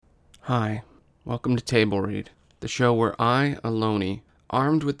Hi, welcome to Table Read, the show where I, Aloni,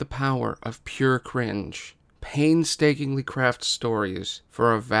 armed with the power of pure cringe, painstakingly craft stories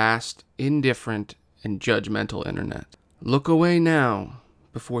for a vast, indifferent, and judgmental internet. Look away now,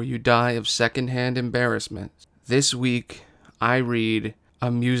 before you die of secondhand embarrassment. This week, I read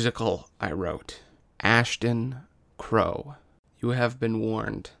a musical I wrote, Ashton Crow. You have been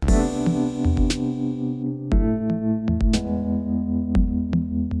warned.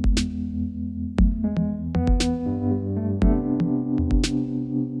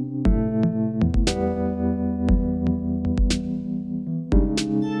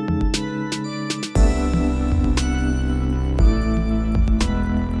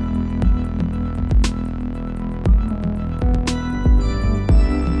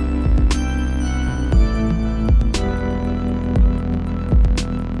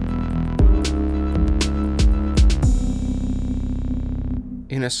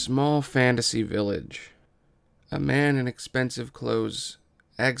 In a small fantasy village, a man in expensive clothes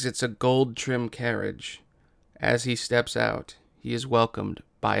exits a gold-trimmed carriage. As he steps out, he is welcomed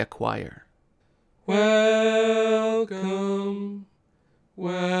by a choir. Welcome,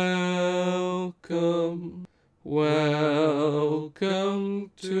 welcome, welcome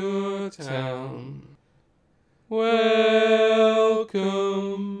to town. Welcome,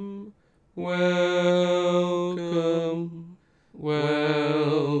 welcome, welcome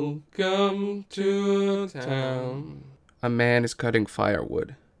to town. A man is cutting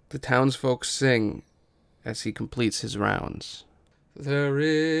firewood. The townsfolk sing as he completes his rounds. There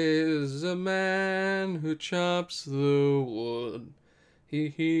is a man who chops the wood. He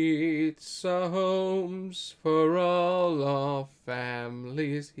heats our homes for all our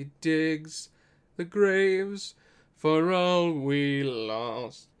families. He digs the graves for all we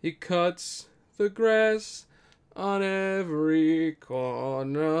lost. He cuts the grass on every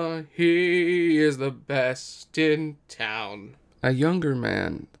corner. He is the best in town. A younger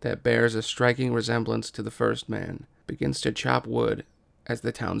man that bears a striking resemblance to the first man begins to chop wood as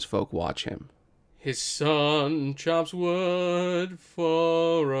the townsfolk watch him. His son chops wood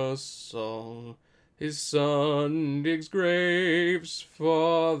for us all. His son digs graves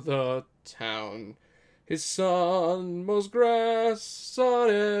for the town. His son mows grass on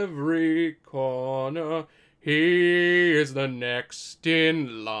every corner. He is the next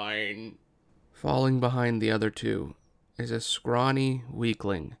in line. Falling behind the other two is a scrawny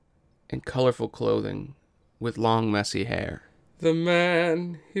weakling in colorful clothing with long messy hair. The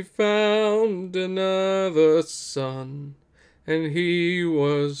man, he found another son, and he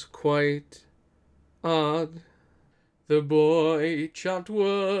was quite odd. The boy chopped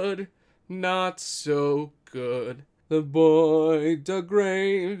wood, not so good. The boy dug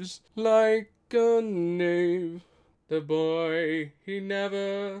graves like a knave. The boy, he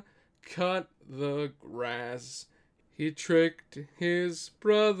never cut the grass. He tricked his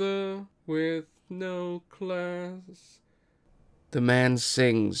brother with no class. The man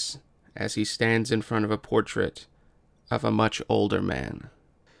sings as he stands in front of a portrait of a much older man.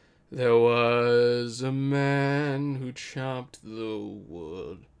 There was a man who chopped the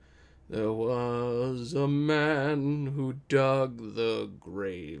wood. There was a man who dug the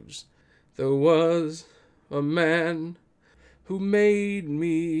graves. There was a man who made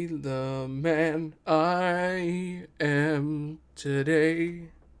me the man I am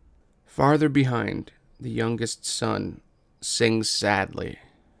today. Farther behind, the youngest son sings sadly.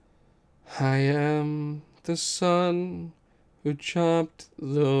 I am the son who chopped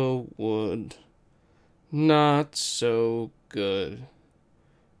the wood. Not so good.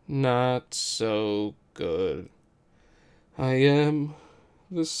 Not so good. I am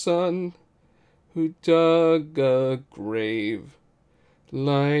the son who dug a grave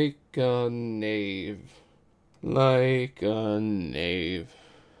like a knave, like a knave.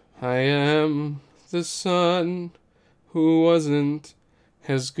 I am the son who wasn't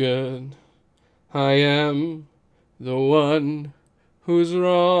as good. I am the one who's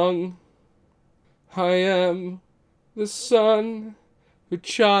wrong. I am the son who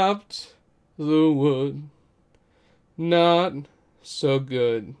chopped the wood. Not so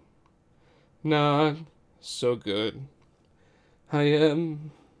good. Not so good. I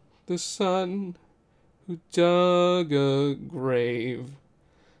am the son who dug a grave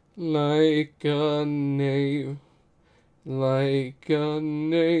like a knave, like a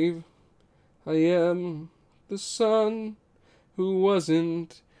knave. I am the son who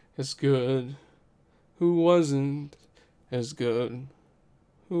wasn't as good, who wasn't as good,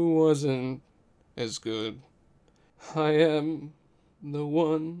 who wasn't as good. I am the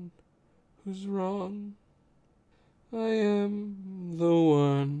one who's wrong. I am the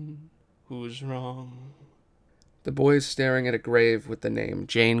one who's wrong. The boy is staring at a grave with the name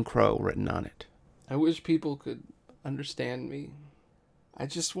Jane Crow written on it. I wish people could understand me. I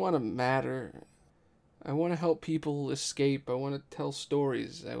just want to matter. I want to help people escape. I want to tell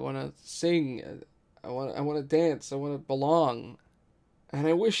stories. I want to sing. I want to dance. I want to belong. And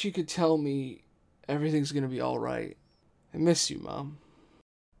I wish you could tell me everything's going to be all right. I miss you, Mom.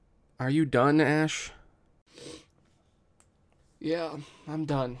 Are you done, Ash? Yeah, I'm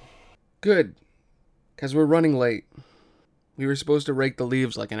done. Good. 'Cause we're running late. We were supposed to rake the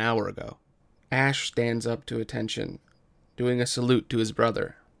leaves like an hour ago. Ash stands up to attention, doing a salute to his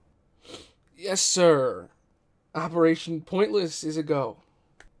brother. Yes, sir. Operation Pointless is a go.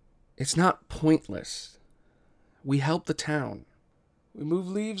 It's not pointless. We help the town. We move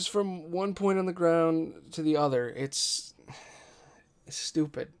leaves from one point on the ground to the other. It's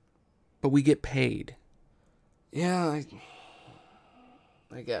stupid. But we get paid. Yeah,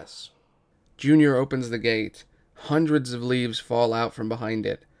 I guess. Junior opens the gate. Hundreds of leaves fall out from behind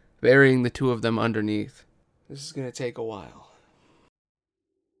it, burying the two of them underneath. This is gonna take a while.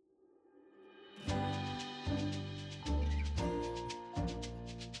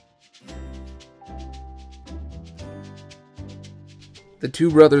 The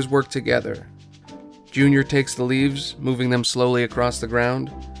two brothers work together. Junior takes the leaves, moving them slowly across the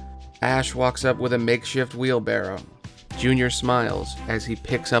ground. Ash walks up with a makeshift wheelbarrow. Junior smiles as he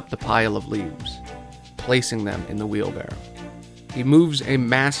picks up the pile of leaves, placing them in the wheelbarrow. He moves a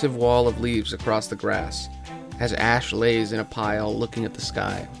massive wall of leaves across the grass as Ash lays in a pile looking at the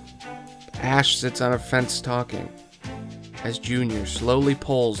sky. Ash sits on a fence talking as Junior slowly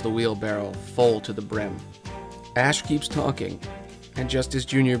pulls the wheelbarrow full to the brim. Ash keeps talking, and just as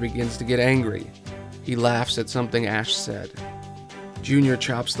Junior begins to get angry, he laughs at something Ash said. Junior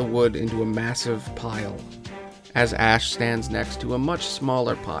chops the wood into a massive pile as Ash stands next to a much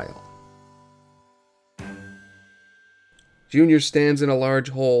smaller pile. Junior stands in a large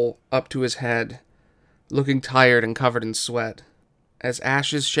hole up to his head, looking tired and covered in sweat. As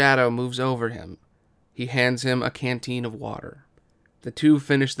Ash's shadow moves over him, he hands him a canteen of water. The two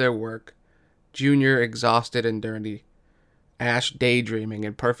finish their work, Junior exhausted and dirty, Ash daydreaming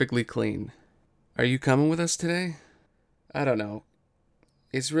and perfectly clean. Are you coming with us today? I don't know.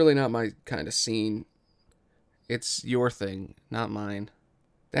 It's really not my kind of scene. It's your thing, not mine.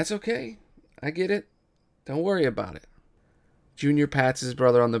 That's okay. I get it. Don't worry about it. Junior pats his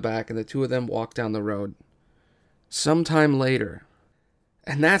brother on the back and the two of them walk down the road. Sometime later,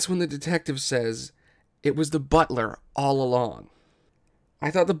 and that's when the detective says it was the butler all along.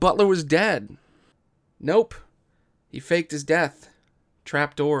 I thought the butler was dead. Nope. He faked his death.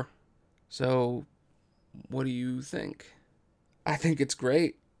 Trapdoor. So, what do you think? I think it's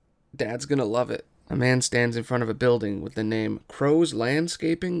great. Dad's gonna love it. A man stands in front of a building with the name Crow's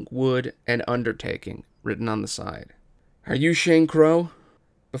Landscaping, Wood, and Undertaking written on the side. Are you Shane Crow?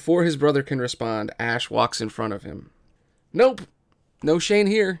 Before his brother can respond, Ash walks in front of him. Nope. No Shane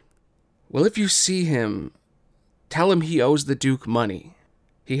here. Well, if you see him, tell him he owes the Duke money.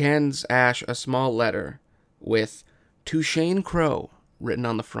 He hands Ash a small letter with "To Shane Crow" written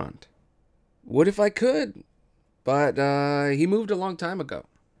on the front. What if I could? But he moved a long time ago.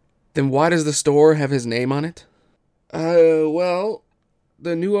 Then why does the store have his name on it? Well,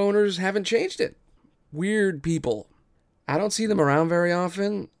 the new owners haven't changed it. Weird people. I don't see them around very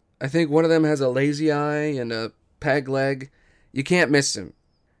often. I think one of them has a lazy eye and a peg leg. You can't miss him.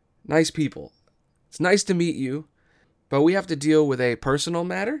 Nice people. It's nice to meet you, but we have to deal with a personal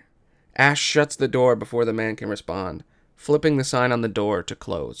matter. Ash shuts the door before the man can respond, flipping the sign on the door to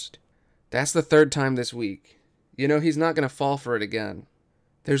closed. That's the third time this week. You know, he's not going to fall for it again.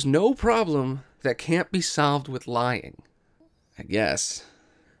 There's no problem that can't be solved with lying. I guess.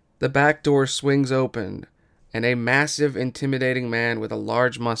 The back door swings open, and a massive, intimidating man with a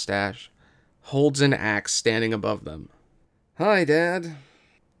large mustache holds an axe standing above them. Hi, Dad.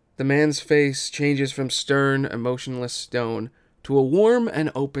 The man's face changes from stern, emotionless stone to a warm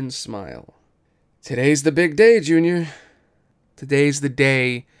and open smile. Today's the big day, Junior. Today's the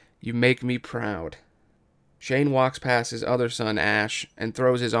day you make me proud. Shane walks past his other son, Ash, and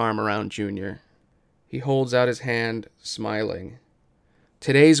throws his arm around Junior. He holds out his hand, smiling.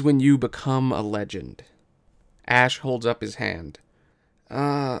 Today's when you become a legend. Ash holds up his hand.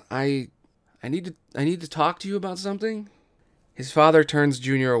 I need to talk to you about something. His father turns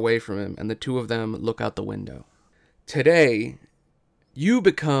Junior away from him, and the two of them look out the window. Today, you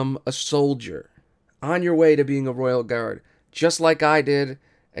become a soldier, on your way to being a Royal Guard, just like I did,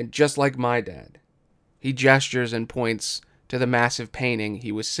 and just like my dad. He gestures and points to the massive painting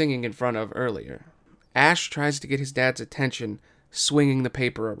he was singing in front of earlier. Ash tries to get his dad's attention, swinging the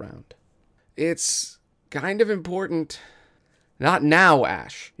paper around. It's kind of important. Not now,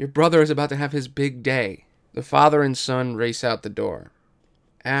 Ash. Your brother is about to have his big day. The father and son race out the door.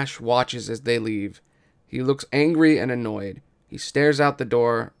 Ash watches as they leave. He looks angry and annoyed. He stares out the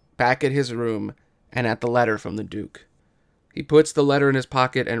door, back at his room, and at the letter from the Duke. He puts the letter in his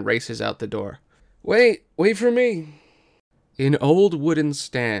pocket and races out the door. Wait for me. In old wooden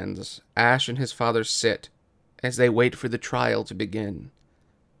stands, Ash and his father sit as they wait for the trial to begin.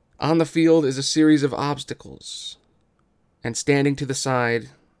 On the field is a series of obstacles, and standing to the side,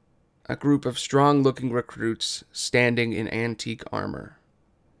 a group of strong-looking recruits standing in antique armor.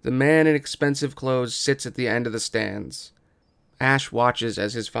 The man in expensive clothes sits at the end of the stands. Ash watches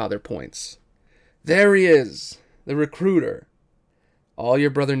as his father points. There he is, the recruiter. All your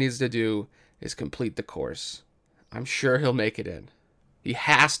brother needs to do is complete the course. I'm sure he'll make it in. He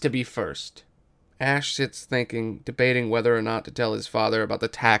has to be first. Ash sits thinking, debating whether or not to tell his father about the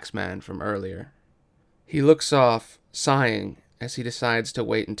tax man from earlier. He looks off, sighing, as he decides to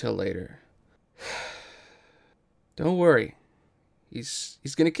wait until later. Don't worry. He's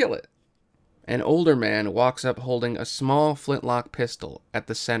gonna kill it. An older man walks up holding a small flintlock pistol at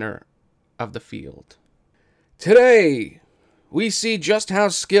the center of the field. Today, we see just how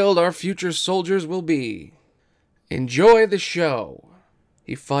skilled our future soldiers will be. Enjoy the show.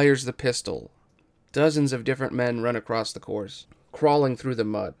 He fires the pistol. Dozens of different men run across the course, crawling through the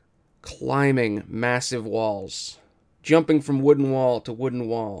mud, climbing massive walls, jumping from wooden wall to wooden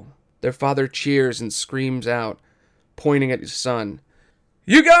wall. Their father cheers and screams out, pointing at his son.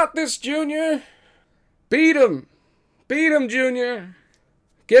 You got this, Junior! Beat him! Beat him, Junior!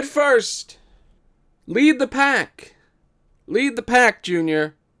 Get first! Lead the pack! Lead the pack,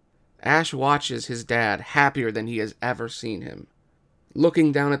 Junior! Ash watches his dad, happier than he has ever seen him,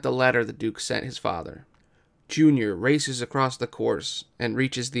 looking down at the letter the Duke sent his father. Junior races across the course and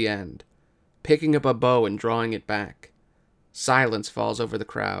reaches the end, picking up a bow and drawing it back. Silence falls over the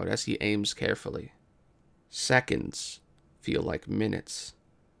crowd as he aims carefully. Seconds feel like minutes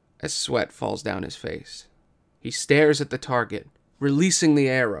as sweat falls down his face. He stares at the target, releasing the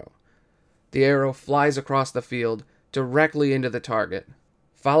arrow. The arrow flies across the field directly into the target,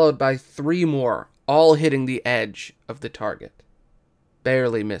 followed by 3 more, all hitting the edge of the target,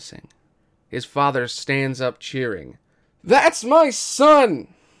 barely missing. His father stands up cheering. That's my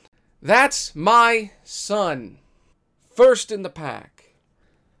son! That's my son! First in the pack.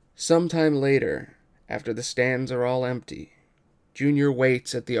 Sometime later, after the stands are all empty, Junior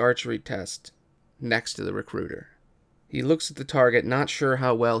waits at the archery test next to the recruiter. He looks at the target, not sure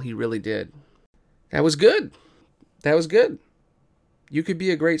how well he really did. That was good. That was good. You could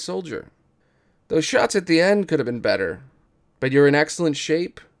be a great soldier. Those shots at the end could have been better, but you're in excellent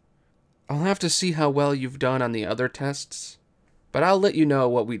shape. I'll have to see how well you've done on the other tests, but I'll let you know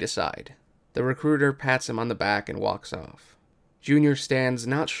what we decide. The recruiter pats him on the back and walks off. Junior stands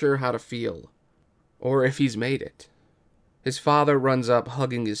not sure how to feel, or if he's made it. His father runs up,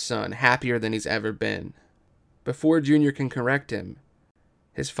 hugging his son, happier than he's ever been. Before Junior can correct him,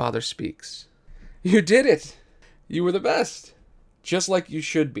 his father speaks. You did it! You were the best! Just like you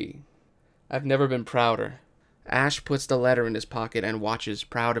should be. I've never been prouder. Ash puts the letter in his pocket and watches,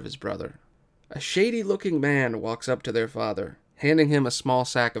 proud of his brother. A shady-looking man walks up to their father, handing him a small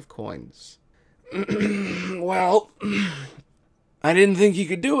sack of coins. Well, I didn't think you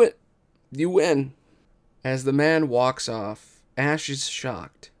could do it. You win. As the man walks off, Ash is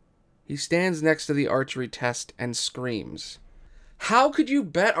shocked. He stands next to the archery test and screams. How could you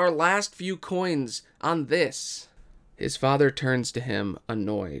bet our last few coins on this? His father turns to him,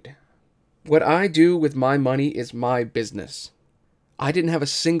 annoyed. What I do with my money is my business. I didn't have a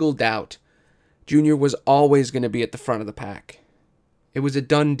single doubt. Junior was always going to be at the front of the pack. It was a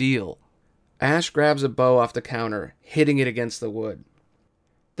done deal. Ash grabs a bow off the counter, hitting it against the wood.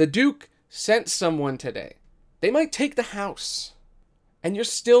 The Duke sent someone today. They might take the house. And you're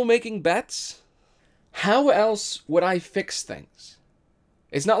still making bets? How else would I fix things?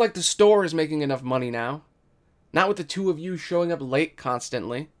 It's not like the store is making enough money now. Not with the two of you showing up late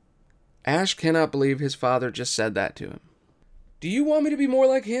constantly. Ash cannot believe his father just said that to him. Do you want me to be more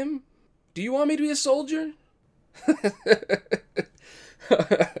like him? Do you want me to be a soldier?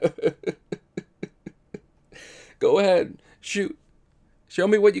 Go ahead. Shoot. Show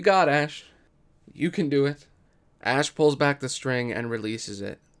me what you got, Ash. You can do it. Ash pulls back the string and releases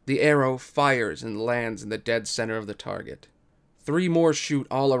it. The arrow fires and lands in the dead center of the target. 3 more shoot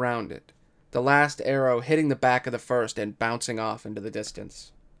all around it, the last arrow hitting the back of the first and bouncing off into the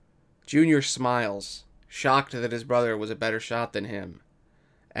distance. Junior smiles, shocked that his brother was a better shot than him.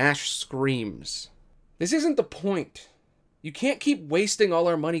 Ash screams. This isn't the point. You can't keep wasting all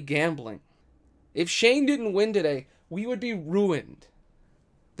our money gambling. If Shane didn't win today, we would be ruined.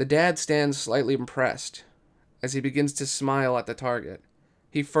 The dad stands slightly impressed as he begins to smile at the target.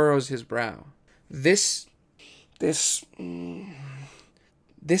 He furrows his brow. This is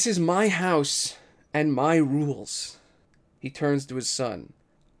my house and my rules. He turns to his son.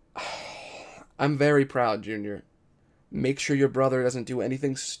 I'm very proud, Junior. Make sure your brother doesn't do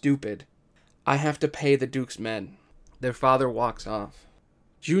anything stupid. I have to pay the Duke's men. Their father walks off.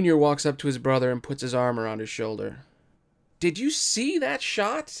 Junior walks up to his brother and puts his arm around his shoulder. Did you see that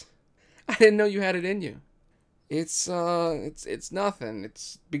shot? I didn't know you had it in you. It's nothing.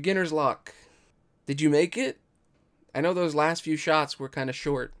 It's beginner's luck. Did you make it? I know those last few shots were kind of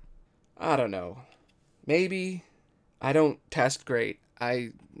short. I don't know. Maybe. I don't test great.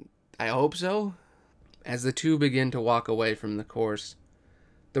 I hope so. As the two begin to walk away from the course,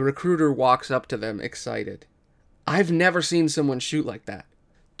 the recruiter walks up to them, excited. I've never seen someone shoot like that.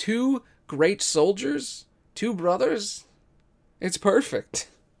 2 great soldiers? 2 brothers? It's perfect.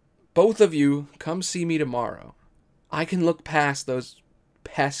 Both of you, come see me tomorrow. I can look past those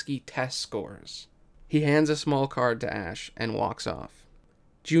pesky test scores. He hands a small card to Ash and walks off.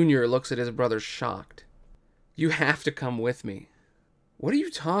 Junior looks at his brother shocked. You have to come with me. What are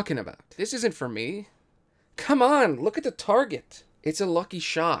you talking about? This isn't for me. Come on, look at the target. It's a lucky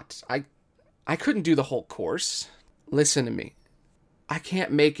shot. I couldn't do the whole course. Listen to me. I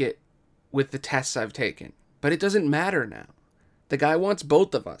can't make it with the tests I've taken, but it doesn't matter now. The guy wants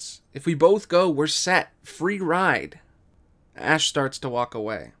both of us. If we both go, we're set. Free ride. Ash starts to walk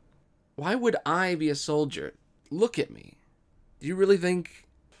away. Why would I be a soldier? Look at me. Do you really think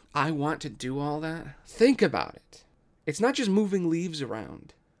I want to do all that? Think about it. It's not just moving leaves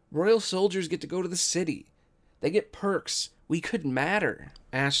around. Royal soldiers get to go to the city. They get perks. We could matter.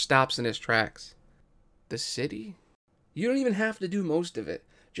 Ash stops in his tracks. The city? You don't even have to do most of it.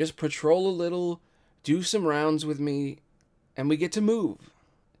 Just patrol a little, do some rounds with me, and we get to move.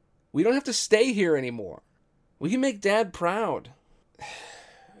 We don't have to stay here anymore. We can make Dad proud.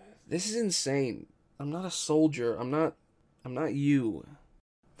 This is insane. I'm not a soldier. I'm not you.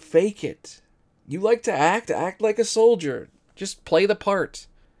 Fake it. You like to act like a soldier. Just play the part.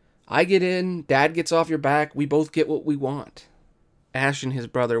 I get in, Dad gets off your back, we both get what we want. Ash and his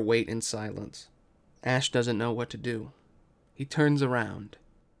brother wait in silence. Ash doesn't know what to do. He turns around.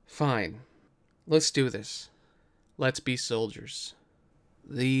 Fine. Let's do this. Let's be soldiers.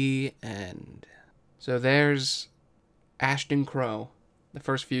 The end. So there's Ashton Crow. The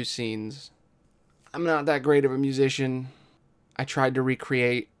first few scenes. I'm not that great of a musician. I tried to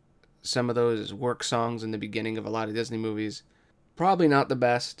recreate some of those work songs in the beginning of a lot of Disney movies. Probably not the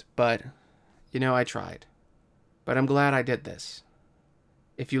best, but, I tried. But I'm glad I did this.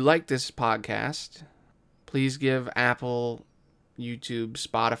 If you like this podcast, please give Apple, YouTube,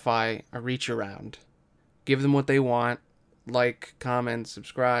 Spotify a reach around. Give them what they want. Like, comment,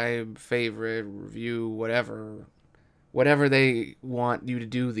 subscribe, favorite, review, whatever. Whatever they want you to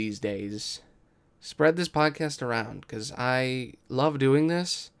do these days. Spread this podcast around, because I love doing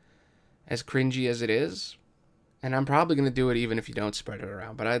this, as cringy as it is. And I'm probably going to do it even if you don't spread it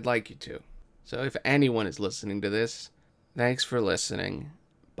around, but I'd like you to. So if anyone is listening to this, thanks for listening.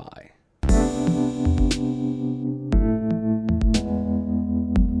 Bye.